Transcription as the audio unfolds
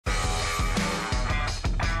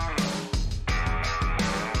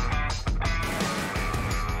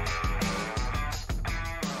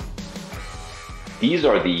these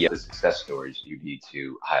are the success stories you need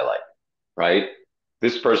to highlight, right?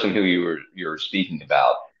 This person who you're speaking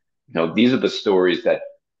about, these are the stories that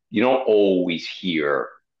you don't always hear.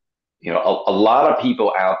 A lot of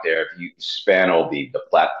people out there, if you span all the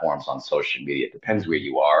platforms on social media, it depends where Mhm.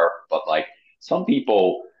 you are, but like some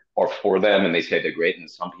people are for them and they say they're great, and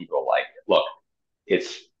some people are like, look,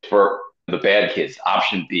 it's for the bad kids.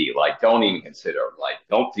 Option B, like, don't even consider, like,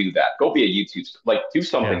 don't do that. Go be a YouTube, like, do Yeah.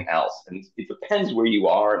 something else. And it depends where you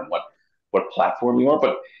are and what platform you are,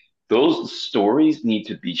 but those stories need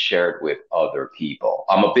to be shared with other people.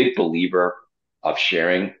 I'm a big believer of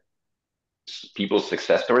sharing people's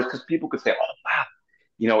success stories because people could say, "Oh,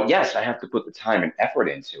 wow, yes, I have to put the time and effort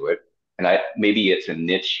into it, and I maybe it's a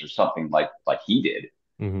niche or something like he did,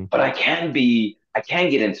 Hmm. but I can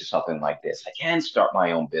get into something like this. I can start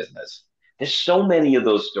my own business. There's so many of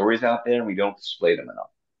those stories out there, and we don't display them enough.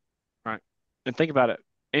 Right. And think about it.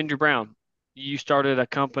 Andrew Brown, you started a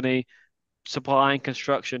company supplying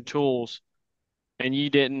construction tools and you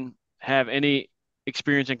didn't have any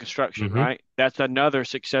experience in construction, Hmm. right? That's another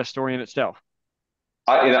success story in itself.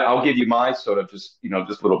 I'll give you my sort of just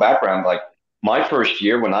little background. Like my first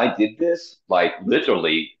year when I did this, like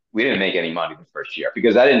literally, we didn't make any money the first year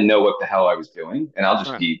because I didn't know what the hell I was doing. And I'll just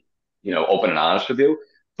Right. be, open and honest with you.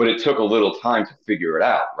 But it took a little time to figure it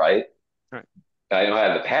out, right? Right. I know I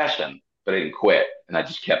had the passion, but I didn't quit, and I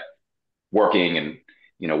just kept working. And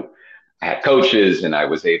you know, I had coaches, and I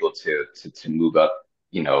was able to move up,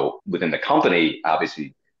 within the company,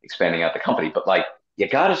 obviously expanding out the company. But like, you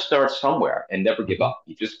got to start somewhere and never give Hmm. up.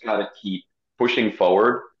 You just got to keep pushing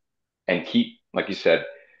forward and keep, like you said,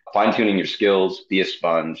 fine tuning your skills. Be a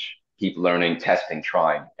sponge. Keep learning, testing,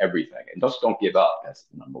 trying everything, and just don't give up. That's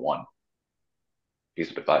the number one piece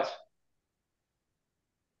of advice.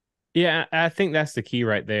 Yeah, I think that's the key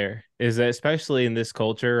right there. Is that especially in this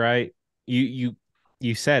culture, right? You you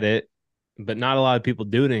you said it, but not a lot of people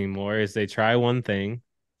do it anymore. Is they try one thing,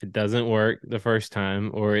 it doesn't work the first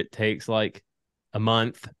time, or it takes like a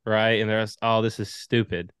month, right? And they're just, oh, this is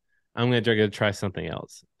stupid. I'm gonna go try something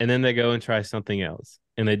else, and then they go and try something else,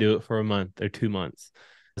 and they do it for a month or 2 months.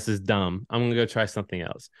 This is dumb. I'm gonna go try something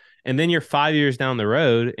else, and then you're 5 years down the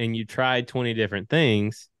road, and you tried 20 different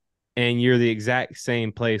things and you're the exact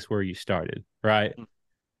same place where you started, right?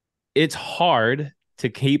 It's hard to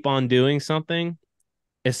keep on doing something,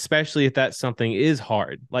 especially if that something is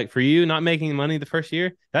hard. Like for you, not making money the first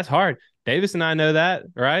year, that's hard. Davis and I know that,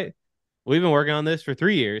 right? We've been working on this for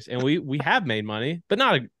 3 years, and we have made money, but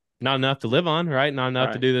not enough to live on, right? Not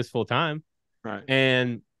enough to Right. do this full time. Right.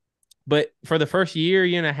 And but for the first year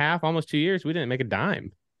and a half, almost 2 years, we didn't make a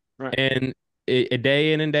dime. Right. And a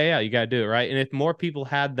day in and day out, you got to do it, right? And if more people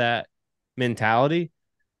had that mentality,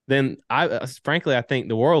 then frankly I think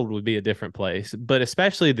the world would be a different place. But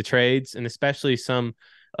especially the trades, and especially some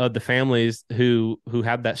of the families who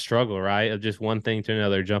have that struggle, right, of just one thing to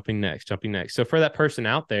another, jumping next. So for that person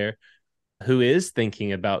out there who is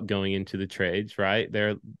thinking about going into the trades, right,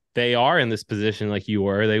 they are in this position like you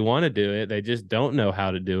were. They want to do it, they just don't know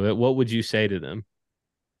how to do it. What would you say to them?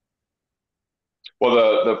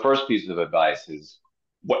 Well, the first piece of advice is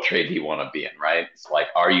what trade do you want to be in, right? It's like,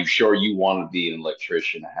 are you sure you want to be an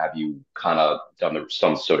electrician? Have you kind of done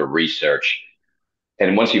some sort of research?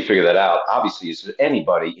 And once you figure that out, obviously, is there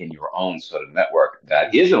anybody in your own sort of network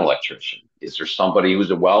that is an electrician? Is there somebody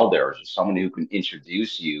who's a welder? Is there someone who can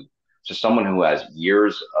introduce you to someone who has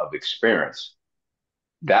years of experience?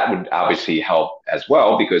 That would obviously help as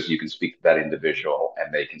well because you can speak to that individual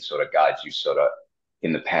and they can sort of guide you sort of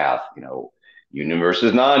in the path, union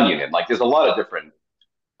versus non-union. Like there's a lot of different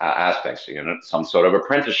aspects, some sort of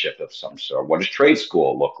apprenticeship of some sort. What does trade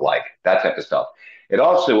school look like? That type of stuff. It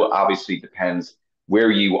also obviously depends where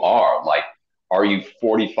you are. Like, are you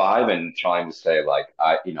 45 and trying to say like,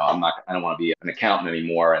 I don't want to be an accountant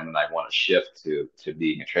anymore, and then I want to shift to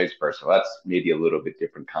being a tradesperson. Well, that's maybe a little bit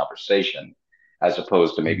different conversation, as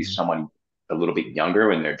opposed to maybe Mm-hmm. someone a little bit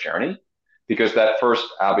younger in their journey, because that first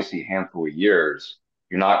obviously handful of years,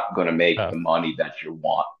 you're not going to make the Tough. money that you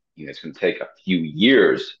want. It's going to take a few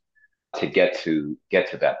years to get to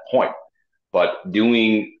that point. But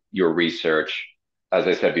doing your research, as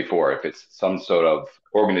I said before, if it's some sort of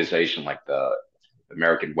organization like the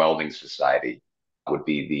American Welding Society, would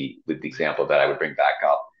be the example that I would bring back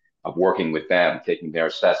up of working with them, taking their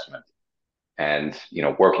assessment, and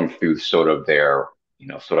working through sort of their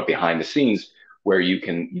sort of behind the scenes where you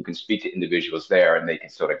can speak to individuals there and they can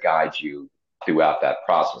sort of guide you throughout that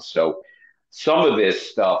process. So some of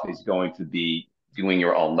this stuff is going to be doing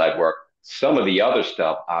your own lead work. Some of the other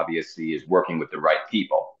stuff obviously is working with the right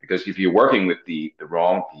people, because if you're working with the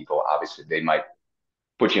wrong people, obviously they might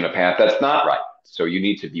put you in a path that's not right. So you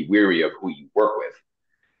need to be weary of who you work with.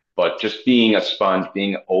 But just being a sponge,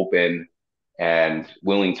 being open and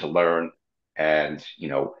willing to learn, and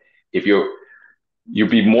if you'd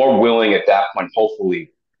be more willing at that point,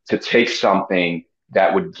 hopefully, to take something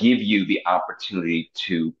that would give you the opportunity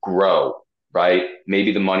to grow, right?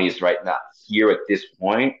 Maybe the money is right not here at this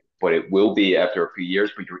point, but it will be after a few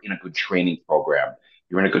years, but you're in a good training program.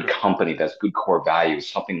 You're in a good company that's good core values,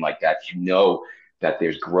 something like that. You know that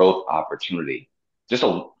there's growth opportunity. Just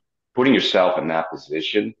putting yourself in that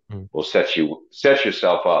position Mm. will set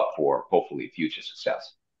yourself up for hopefully future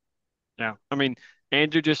success. Yeah. I mean,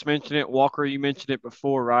 Andrew just mentioned it. Walker, you mentioned it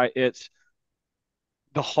before, right? It's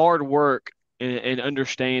the hard work and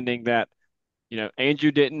understanding that,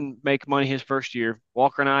 Andrew didn't make money his first year.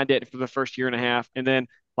 Walker and I did for the first year and a half. And then,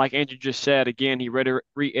 like Andrew just said, again, he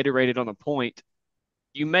reiterated on the point.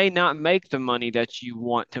 You may not make the money that you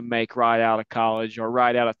want to make right out of college or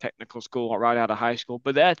right out of technical school or right out of high school,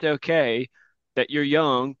 but that's okay that you're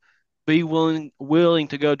young. Be willing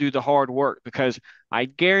to go do the hard work, because I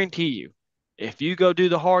guarantee you, if you go do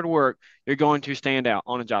the hard work, you're going to stand out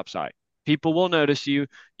on a job site. People will notice you.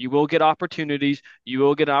 You will get opportunities. You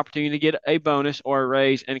will get an opportunity to get a bonus or a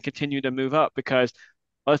raise and continue to move up, because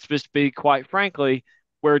let's just be quite frankly,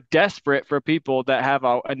 we're desperate for people that have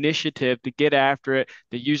an initiative to get after it,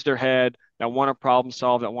 to use their head, that want to problem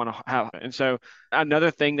solve, that want to have. And so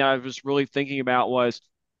another thing that I was really thinking about was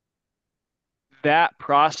that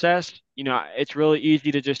process. It's really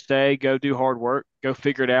easy to just say, go do hard work, go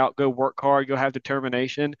figure it out, go work hard, go have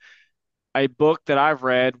determination. A book that I've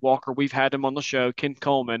read, Walker, we've had him on the show, Ken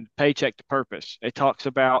Coleman, Paycheck to Purpose. It talks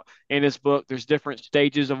about in his book, there's different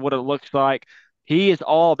stages of what it looks like. He is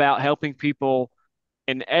all about helping people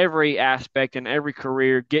in every aspect in every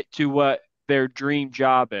career get to what their dream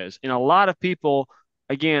job is. And a lot of people,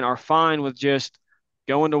 again, are fine with just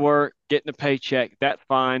going to work, getting a paycheck. That's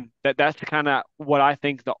fine. That's kind of what I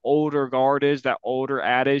think the older guard is, that older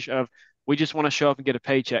adage of we just want to show up and get a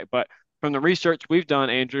paycheck. But from the research we've done,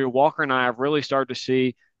 Andrew, Walker and I have really started to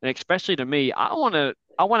see, and especially to me, I want to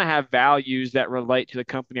have values that relate to the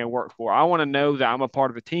company I work for. I want to know that I'm a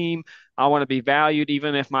part of a team. I want to be valued,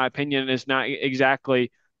 even if my opinion is not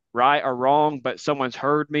exactly right or wrong, but someone's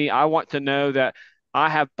heard me. I want to know that I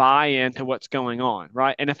have buy-in to what's going on,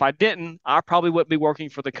 right? And if I didn't, I probably wouldn't be working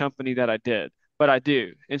for the company that I did, but I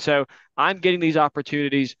do. And so I'm getting these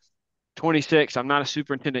opportunities. 26, I'm not a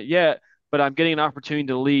superintendent yet, but I'm getting an opportunity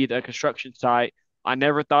to lead a construction site. I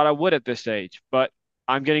never thought I would at this age, but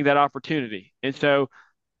I'm getting that opportunity. And so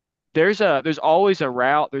there's always a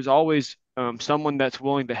route. There's always someone that's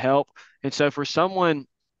willing to help. And so for someone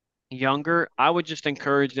younger, I would just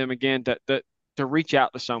encourage them again to reach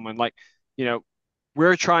out to someone. Like, you know,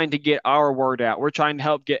 we're trying to get our word out. We're trying to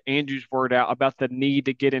help get Andrew's word out about the need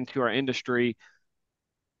to get into our industry,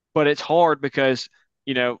 but it's hard because,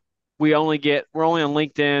 you know, we're only on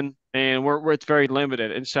LinkedIn, and we're it's very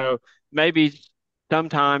limited. And so maybe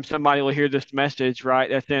sometime somebody will hear this message, right?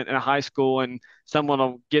 That's in a high school, and someone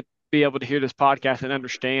will be able to hear this podcast and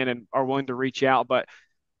understand and are willing to reach out. But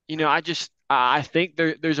I think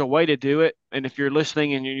there's a way to do it. And if you're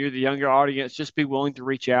listening and you're the younger audience, just be willing to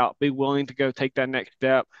reach out, be willing to go take that next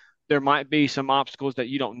step. There might be some obstacles that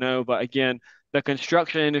you don't know, but again, the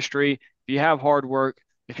construction industry, if you have hard work,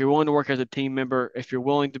 if you're willing to work as a team member, if you're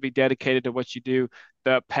willing to be dedicated to what you do,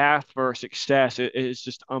 the path for success is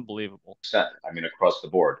just unbelievable. I mean, across the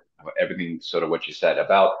board, everything sort of what you said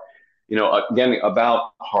about, again,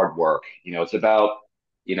 about hard work, it's about,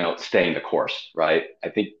 staying the course, right? I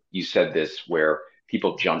think you said this where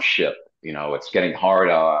people jump ship, it's getting hard.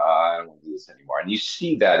 I don't want to do this anymore. And you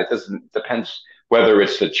see that depends whether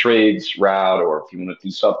it's the trades route or if you want to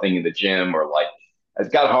do something in the gym or like, it's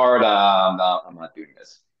got hard. I'm not doing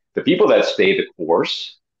this. The people that stay the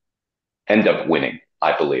course end up winning,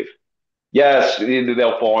 I believe. Yes,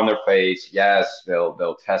 they'll fall on their face. Yes,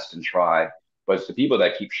 they'll test and try, but it's the people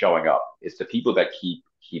that keep showing up. It's the people that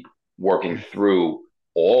keep working through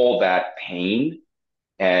all that pain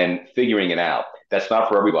and figuring it out. That's not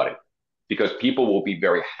for everybody, because people will be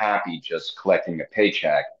very happy just collecting a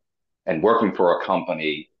paycheck and working for a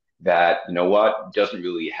company that, doesn't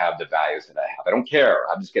really have the values that I have. I don't care.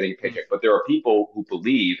 I'm just getting a paycheck. But there are people who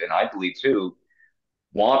believe, and I believe too,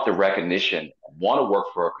 want the recognition, want to work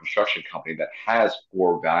for a construction company that has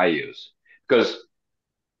core values. Because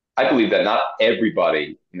I believe that not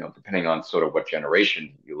everybody, depending on sort of what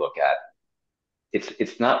generation you look at,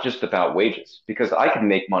 it's not just about wages. Because I can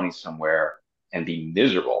make money somewhere and be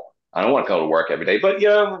miserable. I don't want to go to work every day, but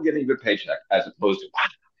yeah, I'm getting a good paycheck, as opposed to,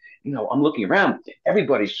 wow, I'm looking around,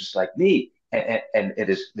 everybody's just like me, and it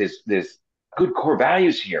is this good core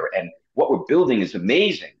values here, and what we're building is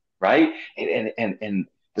amazing, right? And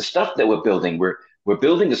the stuff that we're building, we're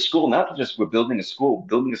building a school, not just we're building a school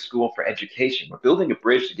for education. We're building a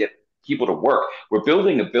bridge to get people to work. We're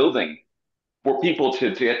building a building for people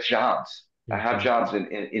to get jobs, to have jobs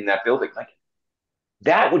in that building. Like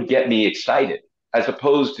that would get me excited, as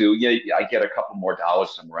opposed to, yeah, I get a couple more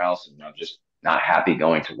dollars somewhere else and I'm just not happy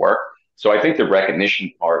going to work. So I think the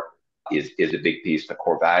recognition part is a big piece. The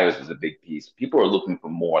core values is a big piece. People are looking for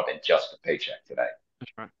more than just a paycheck today.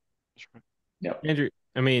 That's right. That's right. Yeah. Andrew,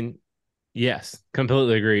 I mean, yes,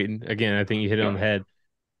 completely agreed. Again, I think you hit it on the head.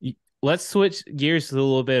 Let's switch gears a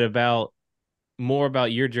little bit about more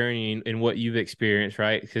about your journey and what you've experienced,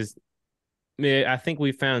 right? Because I think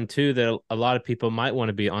we found too that a lot of people might want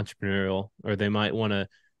to be entrepreneurial, or they might want to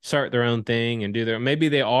start their own thing and do their, maybe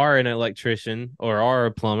they are an electrician or are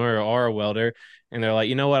a plumber or are a welder, and they're like,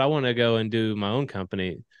 you know what, I want to go and do my own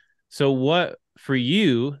company. So what for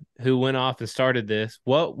you who went off and started this,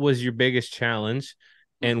 what was your biggest challenge?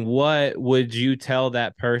 And what would you tell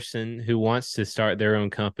that person who wants to start their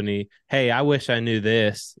own company? Hey, I wish I knew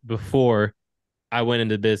this before I went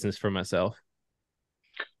into business for myself.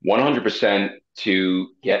 100% to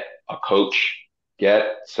get a coach, get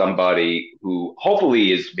somebody who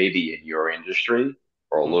hopefully is maybe in your industry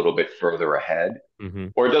or a little bit further ahead.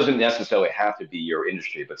 Or it doesn't necessarily have to be your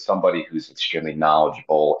industry, but somebody who's extremely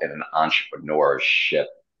knowledgeable in an entrepreneurship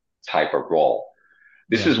type of role.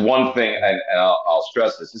 This is one thing, and I'll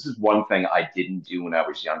stress this. This is one thing I didn't do when I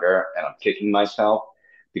was younger, and I'm kicking myself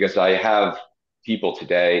because I have people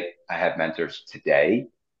today, I have mentors today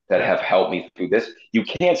that have helped me through this. You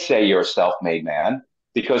can't say you're a self-made man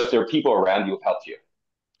because there are people around you who have helped you.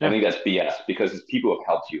 I think that's BS because it's people who have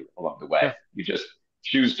helped you along the way. You just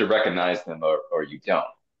choose to recognize them or you don't,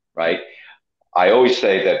 right? I always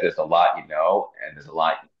say that there's a lot you know and there's a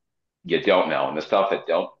lot you don't know. And the stuff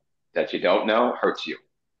that you don't know hurts you.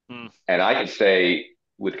 And I can say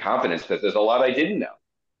with confidence that there's a lot I didn't know.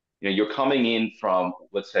 You know, you're coming in from,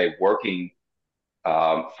 let's say, working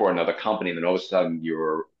for another company, and then all of a sudden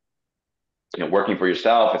you're working for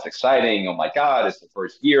yourself. It's exciting. Oh my God, it's the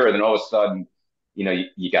first year. And then all of a sudden,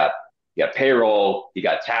 you got payroll, you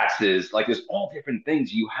got taxes, like there's all different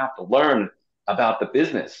things you have to learn about the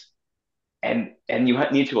business. And you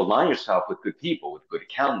need to align yourself with good people, with good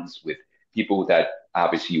accountants, with people that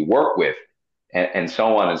obviously you work with, and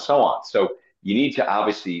so on and so on. So you need to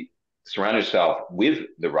obviously surround yourself with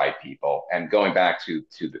the right people. And going back to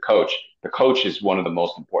the coach is one of the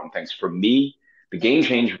most important things for me. The game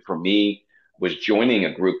changer for me was joining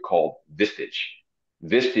a group called Vistage.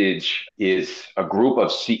 Vistage is a group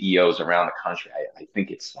of CEOs around the country. I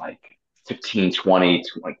think it's like 15, 20,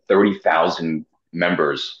 30,000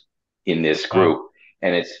 members in this group.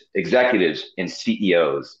 And it's executives and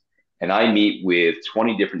CEOs. And I meet with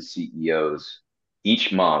 20 different CEOs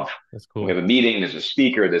each month. That's cool. We have a meeting, there's a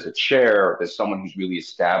speaker, there's a chair, there's someone who's really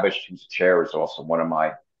established, who's a chair, is also one of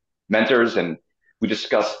my mentors. And we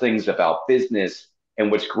discuss things about business.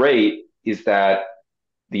 And what's great is that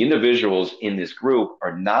the individuals in this group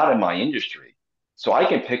are not in my industry. So I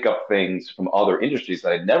can pick up things from other industries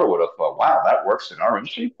that I never would have thought, wow, that works in our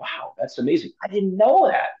industry. Wow, that's amazing. I didn't know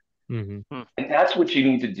that. And that's what you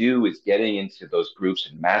need to do, is getting into those groups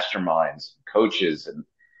and masterminds, coaches,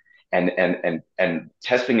 and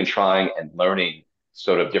testing and trying and learning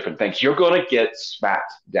sort of different things. You're going to get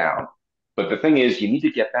smacked down. But the thing is, you need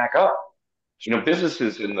to get back up.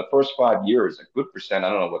 Businesses in the first 5 years, a good percent, I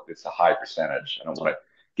don't know what it's a high percentage. I don't want to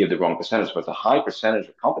give the wrong percentage, but it's a high percentage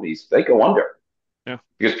of companies, they go under.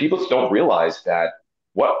 Because people just don't realize that,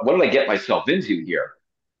 what did I get myself into here?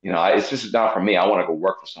 It's just not for me. I want to go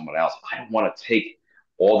work for someone else. I don't want to take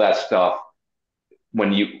all that stuff.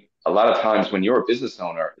 A lot of times when you're a business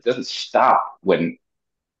owner, it doesn't stop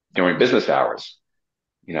during business hours.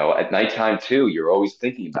 At nighttime too, you're always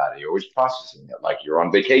thinking about it. You're always processing it like you're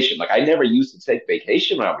on vacation. Like I never used to take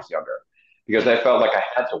vacation when I was younger because I felt like I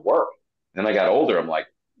had to work. Then I got older. I'm like,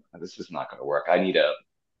 this is not going to work. I need a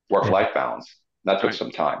work-life balance. That took some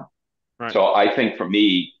time. So I think for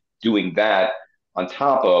me, doing that on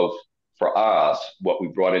top of, for us, what we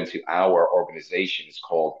brought into our organization is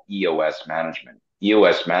called EOS management.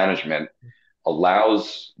 EOS management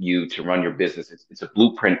allows you to run your business. It's a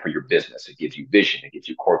blueprint for your business. It gives you vision. It gives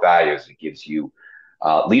you core values. It gives you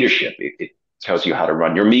leadership. It tells you how to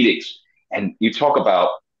run your meetings. And you talk about,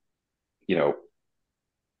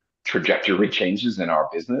 trajectory changes in our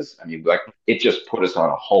business. I mean, like it just put us on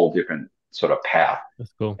a whole different sort of path.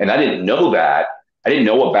 That's cool. And I didn't know that. I didn't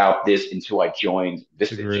know about this until I joined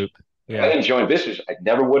Vistage. Yeah. If I didn't join Vistage, I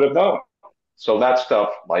never would have known. So that stuff,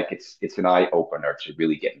 like it's an eye opener to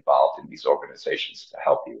really get involved in these organizations to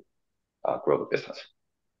help you grow the business.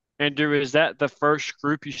 Andrew, is that the first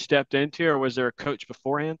group you stepped into, or was there a coach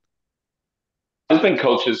beforehand? There's been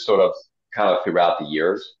coaches sort of kind of throughout the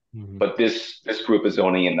years, Mhm. but this group is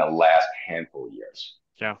only in the last handful of years.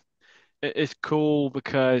 Yeah. It's cool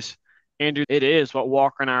because, Andrew, it is what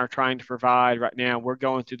Walker and I are trying to provide right now. We're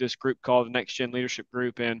going through this group called the Next Gen Leadership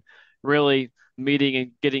Group and really meeting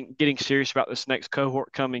and getting serious about this next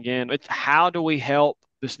cohort coming in. It's how do we help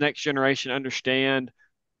this next generation understand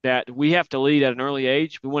that we have to lead at an early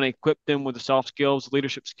age. We want to equip them with the soft skills,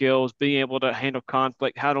 leadership skills, being able to handle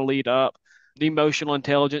conflict, how to lead up, the emotional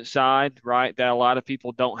intelligence side, right? That a lot of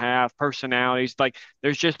people don't have, personalities. Like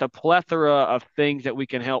there's just a plethora of things that we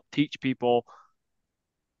can help teach people.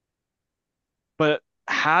 But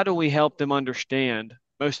how do we help them understand,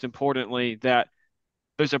 most importantly, that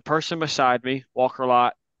there's a person beside me, Walker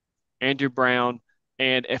Lott, Andrew Brown,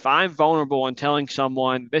 and if I'm vulnerable and telling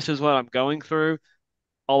someone this is what I'm going through,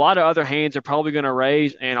 a lot of other hands are probably going to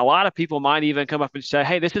raise, and a lot of people might even come up and say,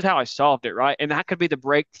 "Hey, this is how I solved it," right? And that could be the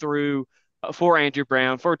breakthrough for Andrew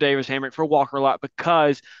Brown, for Davis Hamrick, for Walker Lott,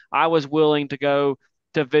 because I was willing to go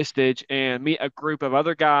to Vistage and meet a group of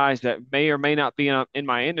other guys that may or may not be in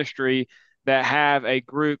my industry that have a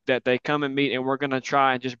group that they come and meet, and we're going to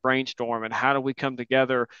try and just brainstorm and how do we come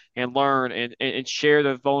together and learn and share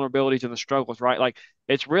the vulnerabilities and the struggles, right? Like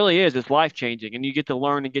it really is, it's life changing, and you get to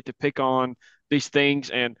learn and get to pick on these things.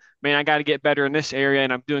 And man, I got to get better in this area,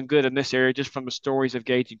 and I'm doing good in this area just from the stories of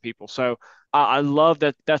gauging people. So I love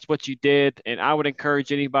that that's what you did, and I would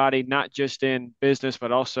encourage anybody, not just in business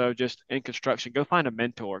but also just in construction, go find a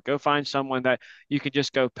mentor, go find someone that you can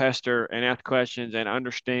just go pester and ask questions and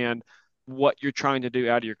understand what you're trying to do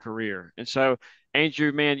out of your career. And so,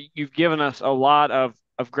 Andrew, man, you've given us a lot of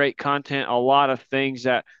great content, a lot of things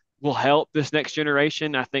that will help this next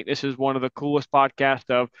generation. I think this is one of the coolest podcasts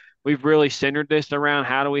of we've really centered this around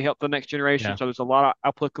how do we help the next generation. Yeah. So there's a lot of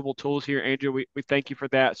applicable tools here, Andrew. We thank you for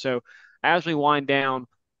that. So as we wind down,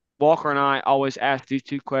 Walker and I always ask these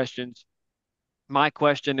two questions. My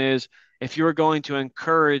question is, if you were going to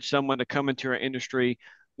encourage someone to come into our industry,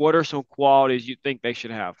 what are some qualities you think they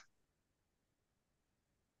should have?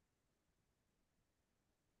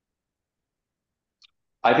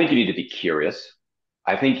 I think you need to be curious.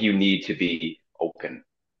 I think you need to be open.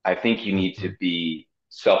 I think you need to Mhm. be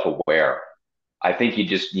self-aware. I think you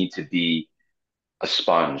just need to be a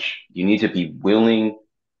sponge. You need to be willing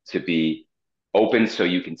to be open so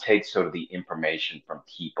you can take sort of the information from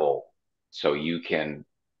people so you can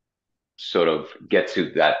sort of get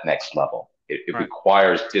to that next level. It Right.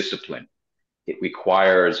 requires discipline. It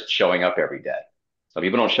requires showing up every day. Some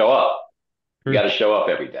people don't show up. You got True. to show up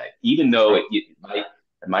every day, even That's though right.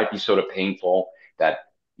 it might be sort of painful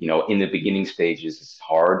that in the beginning stages it's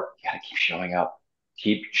hard. You got to keep showing up,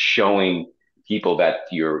 keep showing people that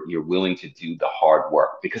you're willing to do the hard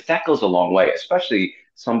work because that goes a long way, especially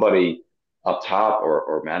somebody up top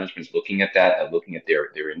or management's looking at that and looking at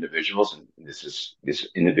their individuals and this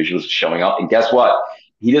individual is showing up and guess what?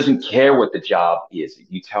 He doesn't care what the job is.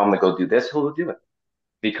 If you tell him to go do this, he'll do it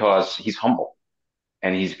because he's humble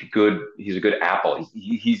and he's good. He's a good apple.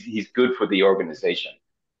 He's good for the organization,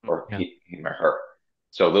 or Yeah. him or her.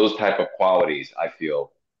 So those type of qualities, I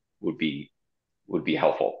feel, would be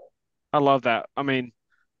helpful. I love that. I mean,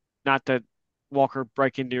 not to Walker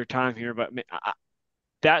break into your time here, but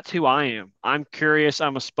that's who I am. I'm curious.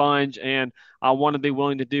 I'm a sponge, and I want to be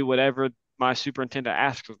willing to do whatever my superintendent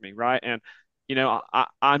asks of me, right? And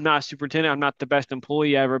I'm not a superintendent. I'm not the best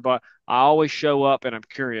employee ever, but I always show up and I'm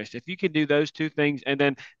curious. If you can do those two things, and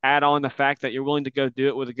then add on the fact that you're willing to go do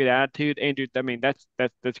it with a good attitude, Andrew, I mean that's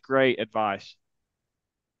great advice.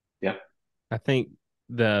 Yeah, I think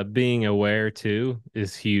the being aware too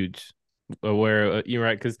is huge. Aware, you're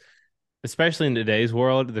right, because especially in today's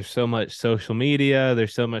world, there's so much social media,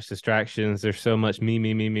 there's so much distractions, there's so much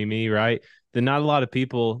me, right? That not a lot of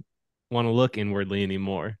people want to look inwardly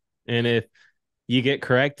anymore. And if you get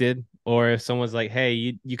corrected, or if someone's like,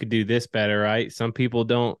 hey, you could do this better, right? Some people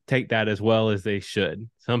don't take that as well as they should.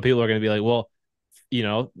 Some people are going to be like, well,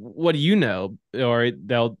 what do you know? Or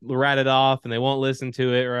they'll rat it off and they won't listen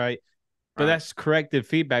to it, right? But Right. that's corrective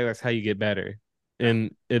feedback. That's how you get better. Yeah.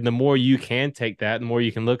 And the more you can take that, the more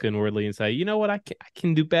you can look inwardly and say, you know what, I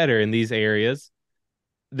can do better in these areas.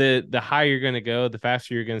 The higher you're going to go, the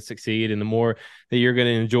faster you're going to succeed, and the more that you're going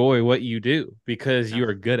to enjoy what you do because Yeah. you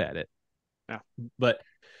are good at it. Yeah. But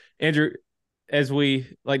Andrew, as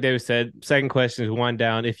we like David said, second question is wind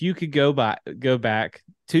down. If you could go back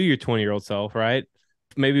to your 20-year-old self, right?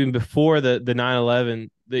 Maybe before the 9/11,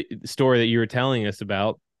 the story that you were telling us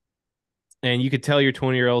about, and you could tell your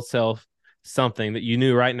 20-year-old self something that you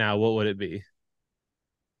knew right now, what would it be?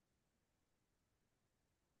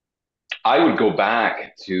 I would go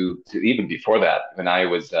back to even before that when I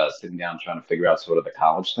was sitting down trying to figure out sort of the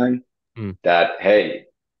college thing. Mm, That hey,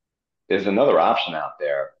 there's another option out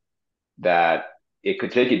there that it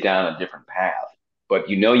could take you down a different path, but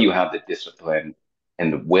you know you have the discipline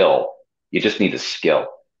and the will. You just need the skill,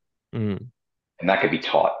 mm. and that could be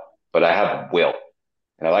taught. But I have the will,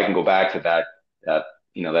 and if I can go back to that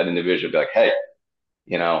that individual, be like, hey,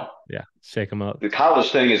 you know, Yeah, shake them up. the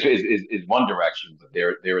college thing is one direction, but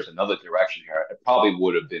there is another direction here. It probably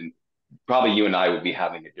would have been probably you and I would be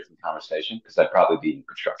having a different conversation because I'd probably be in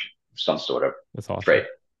construction, some sort of That's awesome. trade.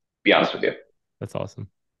 Be honest with you. That's awesome.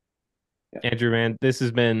 Yeah. Andrew, man, this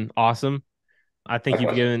has been awesome. I think you've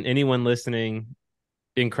Likewise. given anyone listening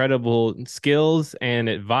incredible skills and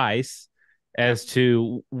advice Yeah. as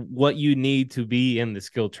to what you need to be in the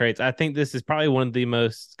skilled trades. I think this is probably one of the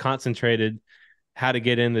most concentrated how to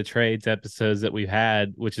get in the trades episodes that we've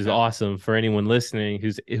had, which is Yeah. awesome for anyone listening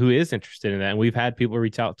who is interested in that. And we've had people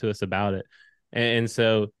reach out to us about it. And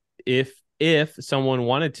so if someone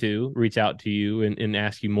wanted to reach out to you and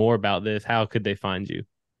ask you more about this, how could they find you?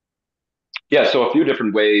 Yeah, so a few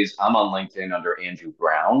different ways. I'm on LinkedIn under Andrew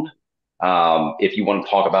Brown. If you want to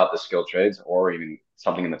talk about the skill trades or even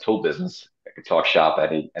something in the tool business, I could talk shop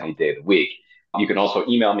any day of the week. You can also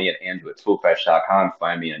email me at andrew@toolfetch.com.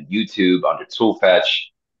 Find me on YouTube under Toolfetch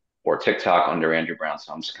or TikTok under Andrew Brown.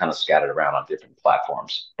 So I'm just kind of scattered around on different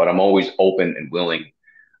platforms. But I'm always open and willing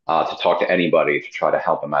to talk to anybody to try to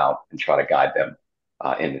help them out and try to guide them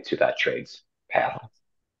into that trades path.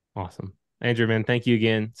 Awesome. Andrew, man, thank you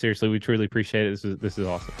again. Seriously, we truly appreciate it. This is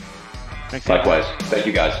awesome. Thanks. Likewise. Thank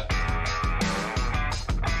you, guys.